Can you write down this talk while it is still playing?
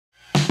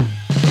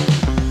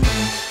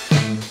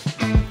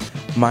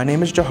My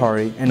name is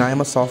Jahari, and I am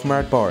a sophomore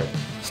at Bard,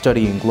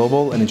 studying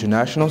Global and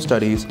International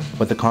Studies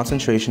with a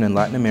concentration in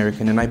Latin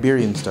American and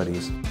Iberian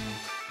Studies.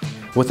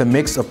 With a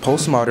mix of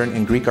postmodern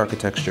and Greek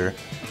architecture,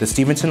 the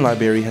Stevenson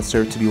Library has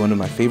served to be one of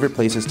my favorite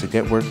places to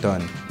get work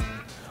done.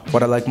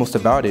 What I like most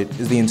about it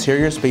is the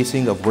interior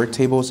spacing of work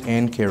tables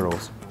and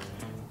carrels.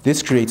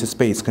 This creates a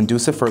space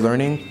conducive for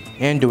learning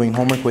and doing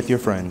homework with your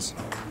friends.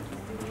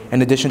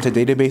 In addition to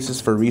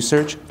databases for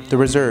research, the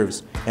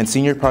reserves, and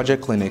senior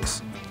project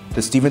clinics,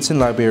 the Stevenson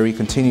Library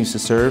continues to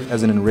serve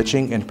as an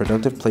enriching and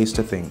productive place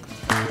to think.